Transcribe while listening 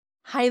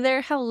Hi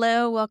there.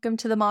 Hello. Welcome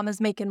to the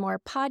Mamas Making More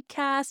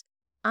podcast.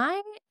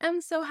 I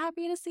am so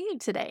happy to see you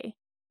today.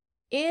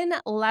 In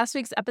last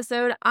week's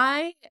episode,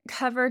 I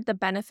covered the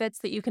benefits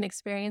that you can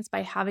experience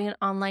by having an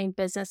online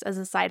business as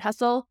a side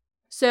hustle.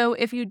 So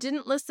if you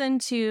didn't listen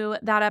to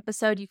that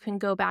episode, you can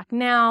go back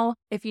now.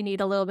 If you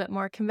need a little bit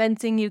more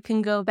convincing, you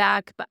can go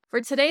back. But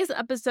for today's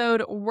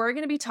episode, we're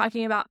going to be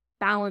talking about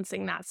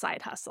balancing that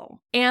side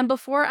hustle. And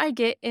before I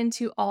get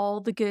into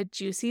all the good,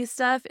 juicy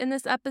stuff in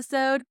this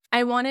episode,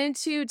 I wanted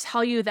to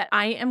tell you that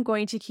I am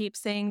going to keep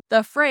saying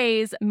the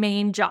phrase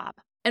main job.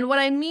 And what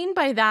I mean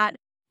by that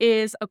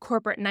is a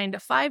corporate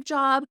 9-to-5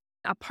 job,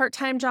 a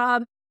part-time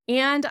job,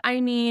 and I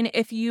mean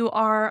if you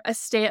are a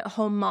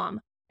stay-at-home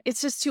mom.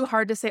 It's just too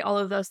hard to say all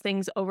of those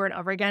things over and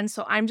over again.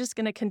 So I'm just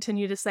going to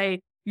continue to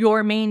say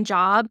your main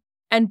job.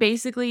 And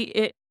basically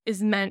it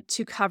is meant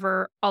to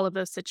cover all of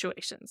those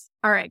situations.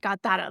 All right,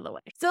 got that out of the way.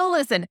 So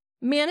listen,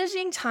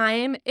 managing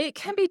time, it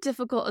can be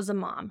difficult as a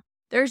mom.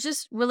 There's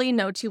just really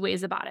no two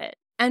ways about it.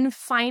 And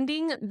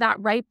finding that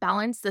right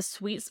balance, the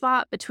sweet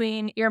spot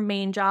between your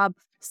main job,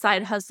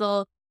 side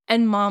hustle,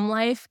 and mom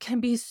life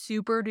can be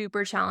super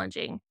duper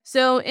challenging.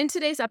 So in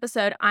today's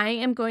episode, I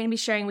am going to be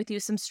sharing with you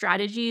some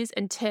strategies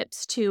and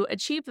tips to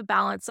achieve the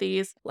balance of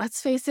these,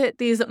 let's face it,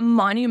 these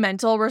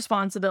monumental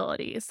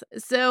responsibilities.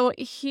 So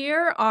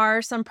here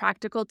are some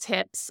practical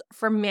tips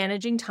for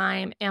managing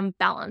time and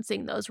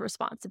balancing those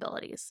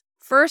responsibilities.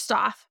 First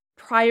off,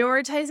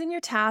 prioritizing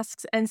your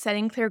tasks and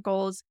setting clear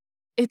goals.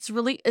 It's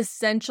really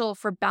essential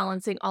for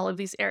balancing all of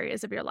these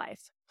areas of your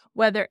life.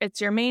 Whether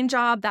it's your main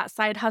job, that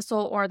side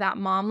hustle, or that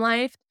mom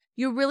life,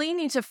 you really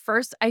need to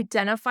first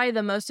identify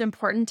the most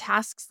important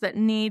tasks that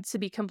need to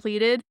be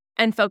completed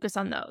and focus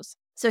on those.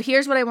 So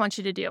here's what I want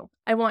you to do.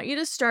 I want you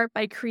to start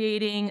by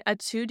creating a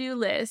to-do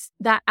list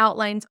that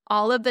outlines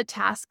all of the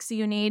tasks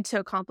you need to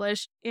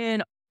accomplish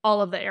in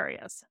all of the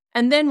areas.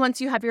 And then once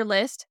you have your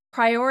list,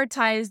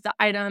 prioritize the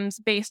items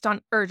based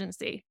on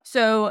urgency.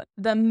 So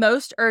the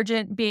most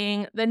urgent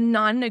being the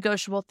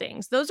non-negotiable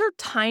things. Those are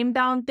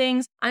time-bound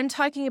things. I'm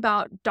talking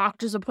about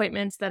doctor's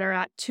appointments that are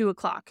at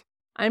 2:00.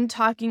 I'm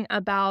talking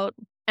about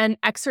an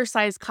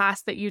exercise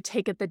class that you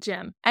take at the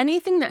gym.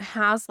 Anything that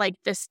has like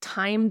this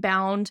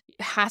time-bound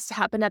has to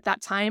happen at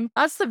that time.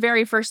 That's the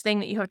very first thing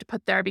that you have to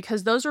put there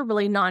because those are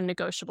really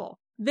non-negotiable.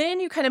 Then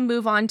you kind of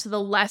move on to the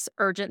less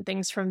urgent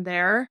things from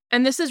there.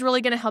 And this is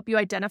really going to help you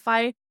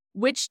identify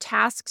which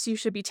tasks you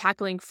should be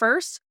tackling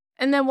first,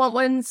 and then what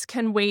ones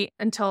can wait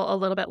until a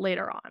little bit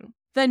later on.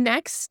 The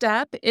next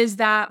step is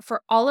that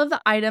for all of the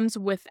items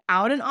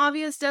without an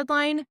obvious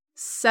deadline,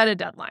 set a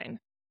deadline.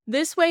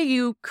 This way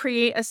you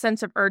create a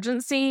sense of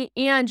urgency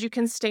and you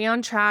can stay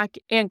on track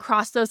and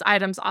cross those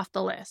items off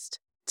the list.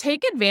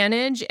 Take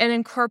advantage and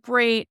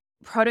incorporate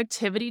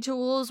productivity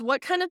tools.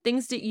 What kind of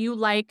things do you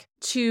like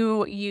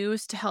to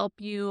use to help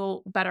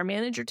you better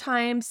manage your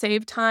time,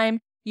 save time?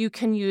 You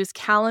can use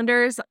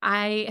calendars.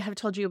 I have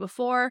told you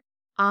before,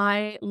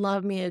 I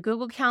love me a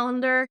Google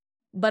Calendar,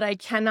 but I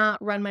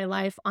cannot run my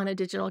life on a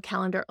digital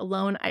calendar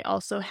alone. I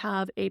also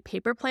have a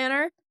paper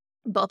planner.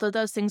 Both of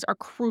those things are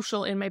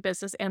crucial in my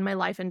business and my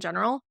life in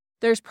general.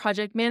 There's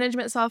project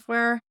management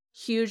software.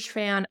 Huge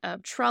fan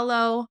of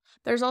Trello.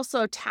 There's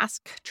also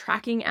task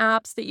tracking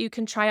apps that you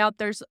can try out.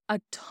 There's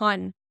a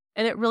ton.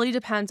 And it really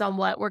depends on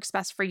what works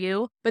best for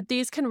you. But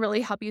these can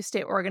really help you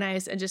stay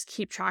organized and just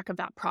keep track of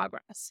that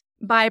progress.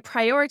 By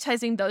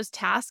prioritizing those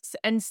tasks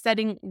and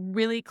setting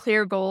really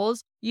clear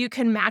goals, you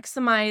can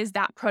maximize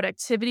that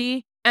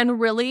productivity and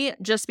really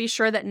just be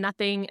sure that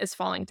nothing is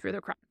falling through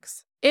the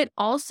cracks. It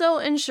also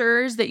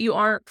ensures that you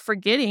aren't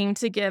forgetting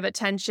to give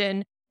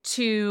attention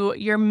to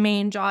your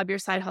main job, your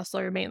side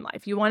hustle, your main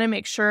life. You want to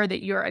make sure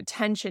that your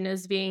attention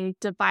is being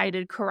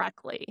divided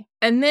correctly.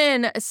 And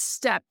then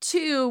step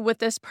 2 with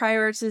this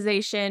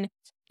prioritization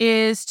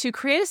is to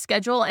create a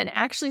schedule and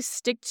actually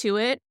stick to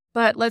it.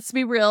 But let's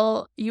be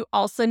real, you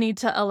also need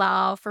to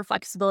allow for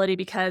flexibility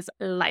because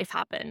life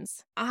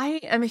happens. I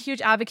am a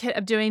huge advocate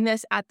of doing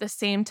this at the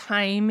same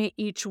time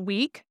each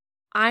week.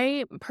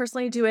 I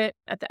personally do it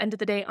at the end of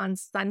the day on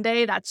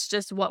Sunday. That's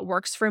just what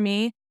works for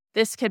me.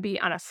 This could be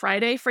on a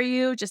Friday for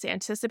you, just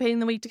anticipating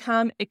the week to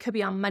come. It could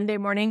be on Monday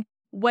morning.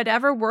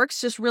 Whatever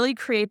works, just really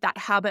create that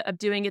habit of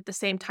doing it at the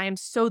same time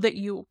so that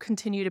you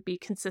continue to be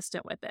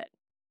consistent with it.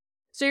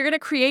 So you're going to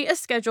create a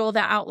schedule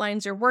that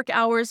outlines your work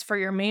hours for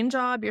your main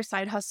job, your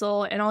side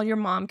hustle, and all your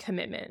mom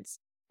commitments.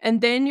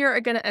 And then you're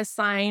going to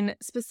assign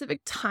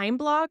specific time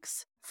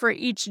blocks for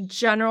each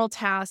general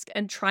task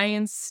and try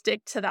and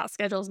stick to that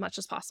schedule as much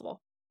as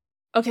possible.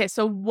 Okay,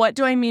 so what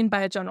do I mean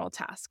by a general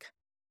task?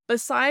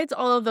 Besides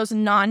all of those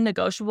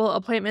non-negotiable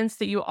appointments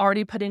that you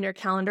already put in your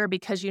calendar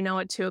because you know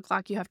at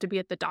 2:00 you have to be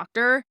at the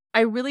doctor,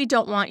 I really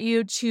don't want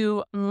you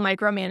to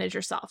micromanage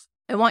yourself.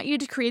 I want you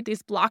to create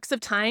these blocks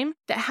of time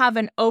that have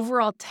an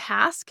overall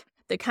task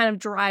that kind of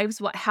drives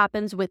what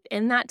happens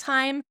within that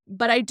time.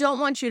 But I don't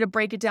want you to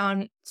break it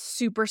down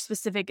super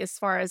specific as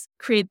far as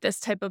create this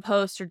type of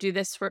post or do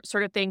this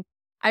sort of thing.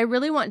 I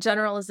really want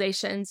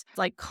generalizations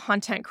like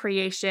content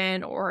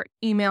creation or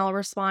email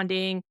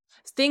responding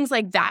things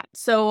like that.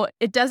 So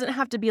it doesn't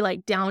have to be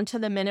like down to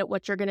the minute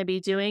what you're going to be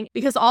doing,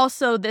 because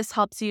also this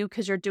helps you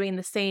because you're doing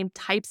the same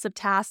types of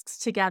tasks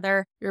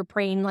together. Your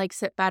brain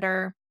likes it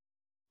better.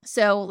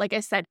 So like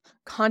I said,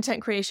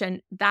 content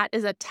creation, that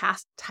is a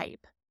task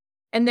type.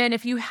 And then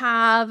if you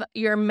have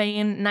your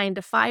main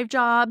 9-to-5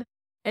 job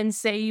and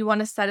say you want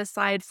to set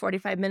aside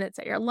 45 minutes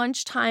at your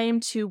lunchtime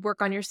to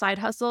work on your side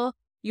hustle,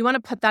 you want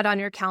to put that on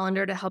your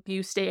calendar to help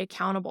you stay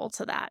accountable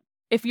to that.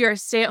 If you're a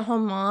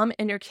stay-at-home mom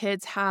and your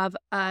kids have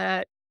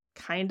a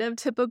kind of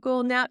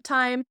typical nap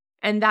time,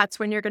 and that's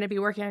when you're going to be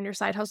working on your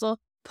side hustle,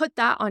 put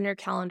that on your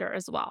calendar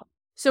as well.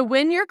 So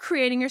when you're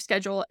creating your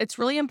schedule, it's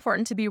really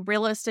important to be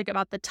realistic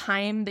about the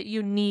time that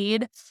you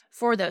need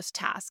for those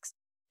tasks,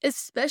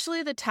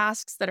 especially the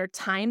tasks that are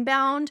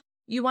time-bound.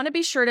 You want to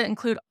be sure to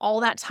include all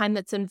that time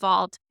that's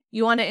involved.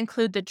 You want to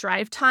include the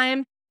drive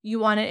time. You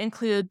want to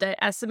include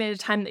the estimated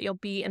time that you'll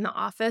be in the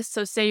office.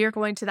 So say you're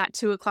going to that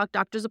 2:00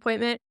 doctor's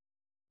appointment.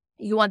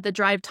 You want the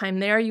drive time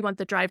there. You want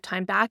the drive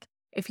time back.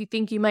 If you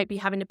think you might be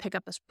having to pick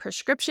up a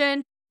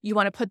prescription, you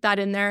want to put that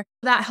in there.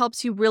 That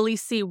helps you really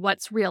see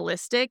what's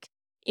realistic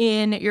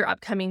in your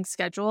upcoming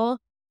schedule.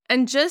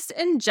 And just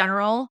in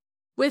general,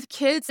 with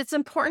kids, it's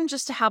important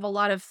just to have a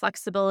lot of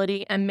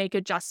flexibility and make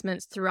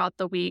adjustments throughout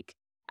the week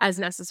as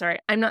necessary.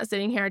 I'm not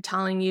sitting here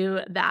telling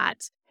you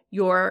that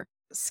your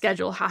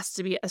schedule has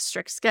to be a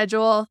strict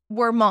schedule.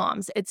 We're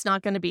moms. It's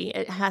not going to be.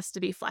 It has to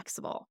be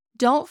flexible.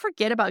 Don't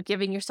forget about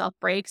giving yourself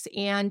breaks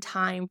and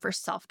time for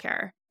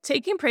self-care.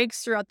 Taking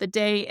breaks throughout the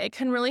day, it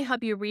can really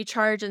help you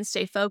recharge and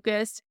stay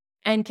focused,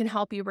 and can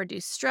help you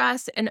reduce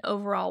stress and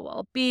overall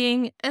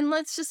well-being. And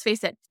let's just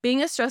face it,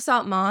 being a stressed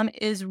out mom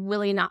is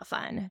really not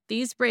fun.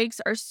 These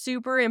breaks are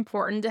super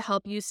important to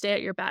help you stay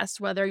at your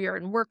best, whether you're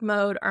in work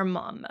mode or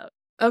mom mode.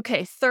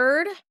 Okay,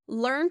 third,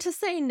 learn to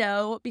say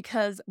no,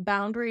 because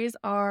boundaries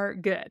are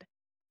good.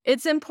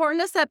 It's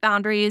important to set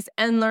boundaries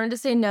and learn to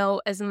say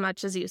no as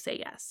much as you say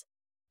yes.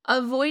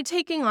 Avoid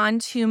taking on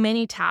too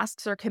many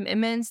tasks or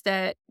commitments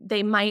that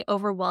they might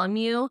overwhelm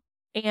you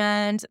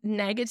and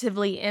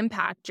negatively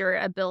impact your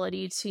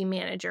ability to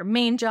manage your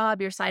main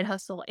job, your side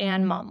hustle,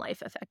 and mom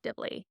life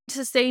effectively.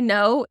 To say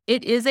no,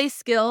 it is a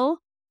skill,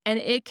 and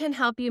it can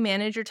help you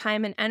manage your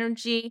time and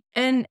energy.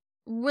 And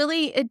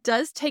really, it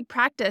does take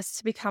practice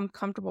to become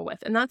comfortable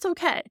with, and that's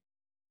okay.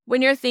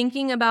 When you're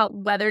thinking about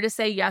whether to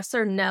say yes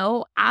or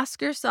no,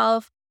 ask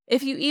yourself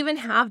if you even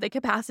have the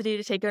capacity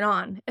to take it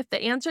on. If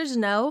the answer is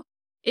no,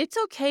 it's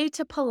okay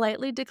to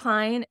politely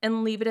decline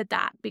and leave it at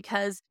that,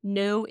 because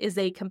no is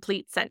a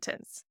complete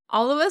sentence.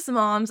 All of us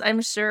moms,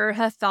 I'm sure,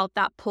 have felt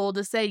that pull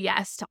to say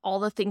yes to all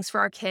the things for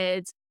our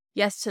kids,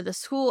 yes to the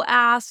school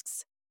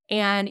asks,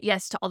 and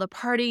yes to all the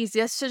parties,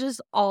 yes to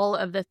just all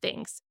of the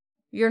things.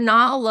 You're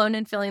not alone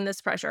in feeling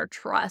this pressure,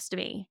 trust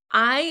me.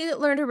 I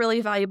learned a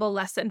really valuable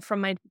lesson from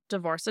my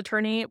divorce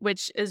attorney,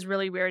 which is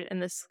really weird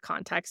in this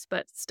context,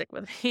 but stick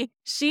with me.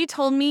 She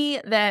told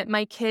me that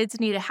my kids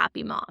need a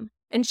happy mom.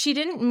 And she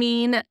didn't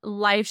mean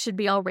life should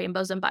be all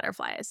rainbows and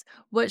butterflies.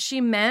 What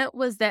she meant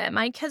was that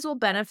my kids will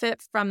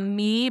benefit from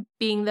me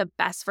being the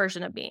best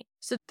version of me.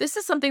 So this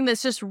is something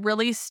that's just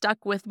really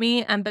stuck with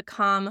me and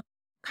become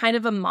kind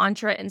of a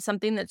mantra, and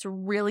something that's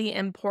really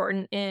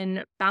important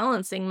in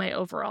balancing my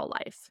overall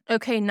life.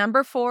 Okay,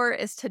 number 4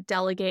 is to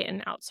delegate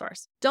and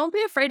outsource. Don't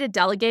be afraid to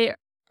delegate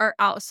or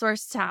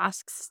outsource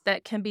tasks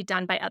that can be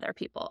done by other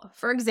people.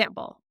 For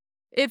example,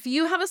 if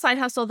you have a side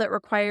hustle that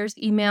requires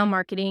email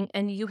marketing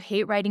and you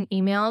hate writing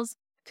emails,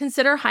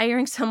 consider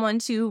hiring someone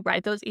to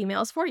write those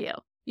emails for you.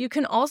 You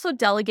can also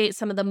delegate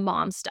some of the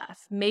mom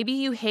stuff. Maybe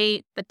you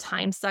hate the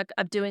time suck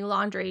of doing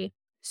laundry,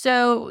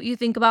 so you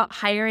think about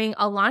hiring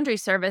a laundry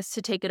service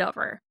to take it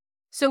over.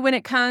 So when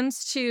it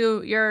comes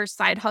to your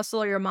side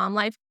hustle or your mom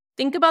life,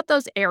 think about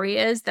those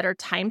areas that are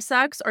time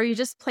sucks or you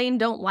just plain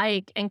don't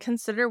like, and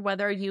consider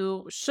whether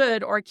you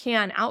should or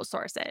can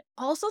outsource it.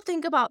 Also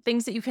think about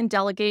things that you can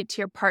delegate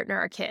to your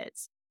partner or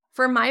kids.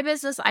 For my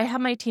business, I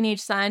have my teenage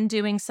son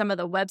doing some of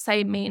the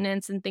website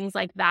maintenance and things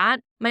like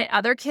that. My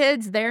other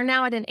kids, they're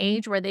now at an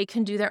age where they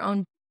can do their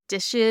own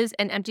dishes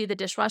and empty the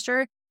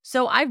dishwasher.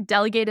 So I've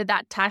delegated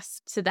that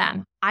task to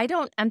them. I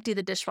don't empty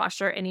the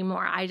dishwasher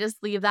anymore. I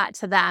just leave that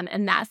to them,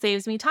 and that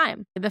saves me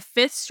time. The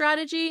 5th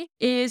strategy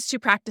is to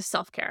practice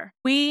self-care.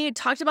 We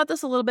talked about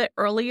this a little bit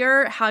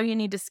earlier, how you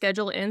need to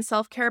schedule in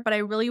self-care, but I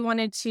really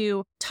wanted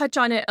to touch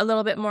on it a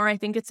little bit more. I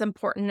think it's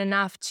important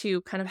enough to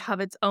kind of have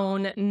its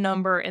own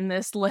number in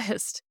this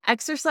list.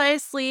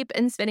 Exercise, sleep,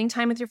 and spending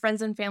time with your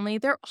friends and family,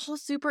 they're all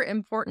super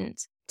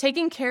important.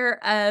 Taking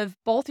care of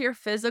both your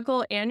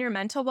physical and your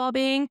mental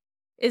well-being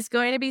is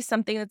going to be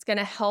something that's going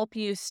to help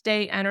you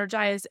stay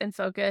energized and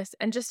focused,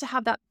 and just to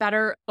have that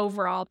better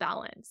overall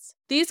balance.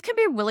 These can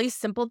be really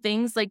simple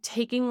things like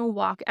taking a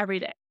walk every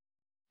day.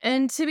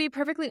 And to be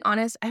perfectly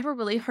honest, I have a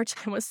really hard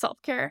time with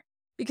self-care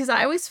because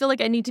I always feel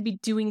like I need to be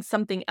doing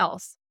something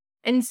else.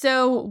 And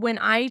so when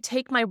I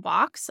take my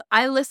walks,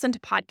 I listen to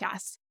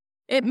podcasts.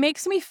 It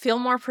makes me feel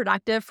more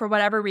productive for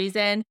whatever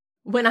reason.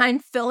 When I'm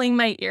filling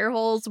my ear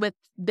holes with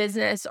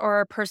business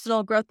or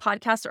personal growth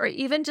podcasts or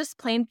even just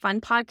plain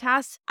fun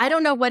podcasts, I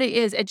don't know what it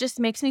is. It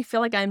just makes me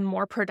feel like I'm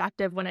more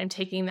productive when I'm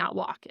taking that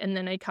walk. And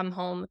then I come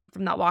home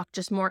from that walk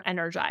just more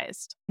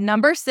energized.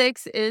 Number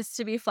 6 is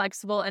to be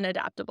flexible and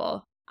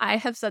adaptable. I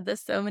have said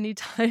this so many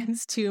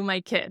times to my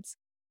kids.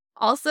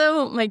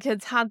 Also, my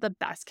kids had the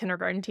best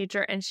kindergarten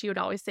teacher, and she would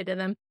always say to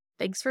them,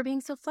 "Thanks for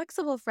being so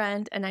flexible,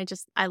 friend." And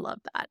I love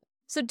that.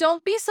 So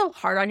don't be so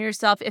hard on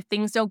yourself if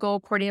things don't go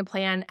according to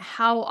plan.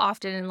 How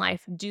often in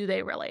life do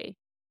they really?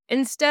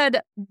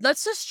 Instead,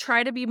 let's just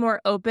try to be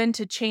more open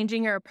to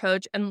changing your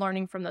approach and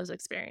learning from those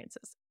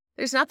experiences.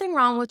 There's nothing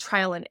wrong with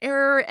trial and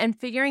error and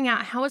figuring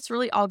out how it's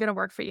really all going to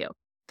work for you.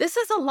 This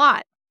is a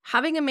lot.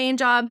 Having a main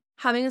job,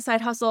 having a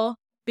side hustle,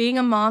 being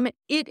a mom,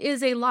 it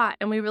is a lot,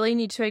 and we really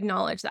need to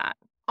acknowledge that.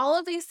 All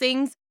of these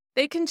things,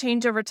 they can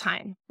change over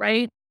time,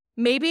 right?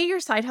 Maybe your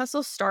side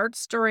hustle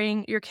starts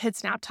during your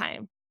kids' nap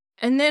time.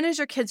 And then as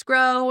your kids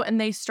grow and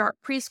they start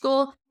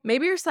preschool,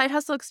 maybe your side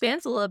hustle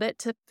expands a little bit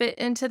to fit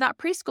into that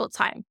preschool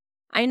time.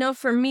 I know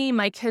for me,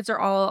 my kids are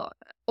all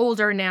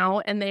older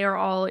now and they are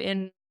all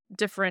in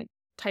different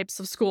types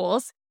of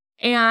schools.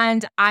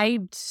 And I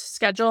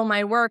schedule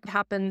my work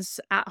happens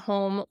at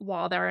home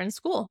while they're in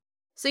school.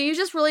 So you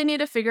just really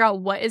need to figure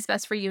out what is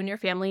best for you and your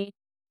family.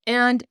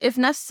 And if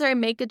necessary,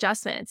 make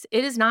adjustments.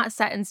 It is not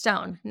set in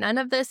stone. None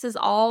of this is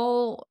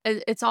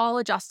it's all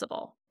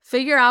adjustable.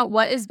 Figure out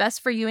what is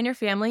best for you and your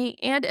family.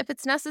 And if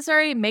it's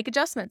necessary, make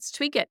adjustments,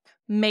 tweak it,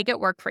 make it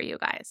work for you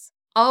guys.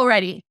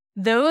 Alrighty,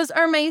 those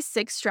are my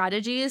 6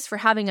 strategies for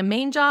having a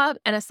main job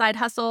and a side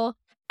hustle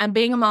and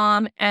being a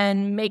mom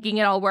and making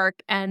it all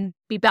work and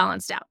be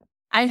balanced out.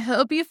 I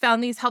hope you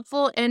found these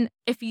helpful. And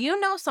if you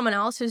know someone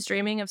else who's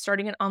dreaming of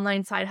starting an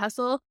online side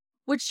hustle,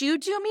 would you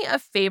do me a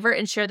favor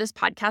and share this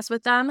podcast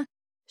with them?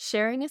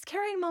 Sharing is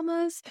caring,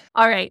 mamas.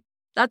 All right,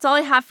 that's all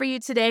I have for you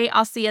today.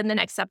 I'll see you in the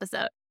next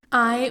episode.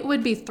 I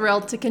would be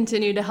thrilled to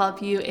continue to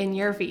help you in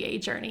your VA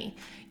journey.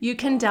 You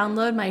can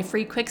download my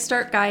free quick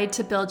start guide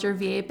to build your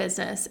VA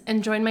business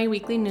and join my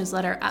weekly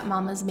newsletter at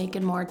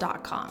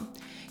mamasmakingmore.com.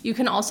 You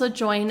can also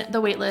join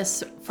the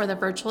waitlist for the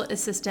Virtual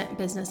Assistant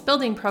Business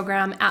Building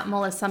Program at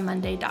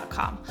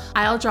melissamonday.com.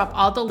 I'll drop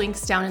all the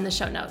links down in the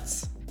show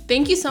notes.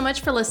 Thank you so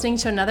much for listening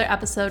to another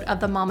episode of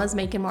the Mamas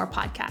Making More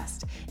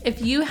podcast.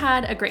 If you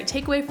had a great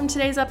takeaway from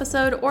today's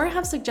episode or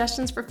have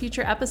suggestions for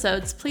future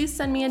episodes, please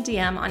send me a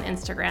DM on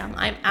Instagram.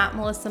 I'm at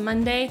Melissa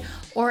Monday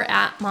or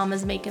at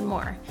Mamas Making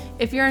More.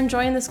 If you're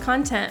enjoying this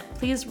content,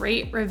 please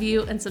rate,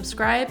 review, and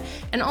subscribe,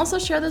 and also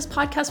share this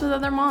podcast with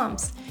other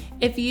moms.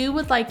 If you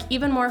would like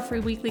even more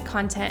free weekly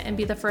content and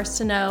be the first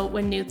to know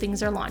when new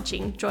things are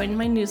launching, join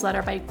my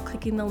newsletter by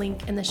clicking the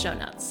link in the show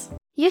notes.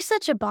 You're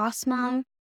such a boss, Mom.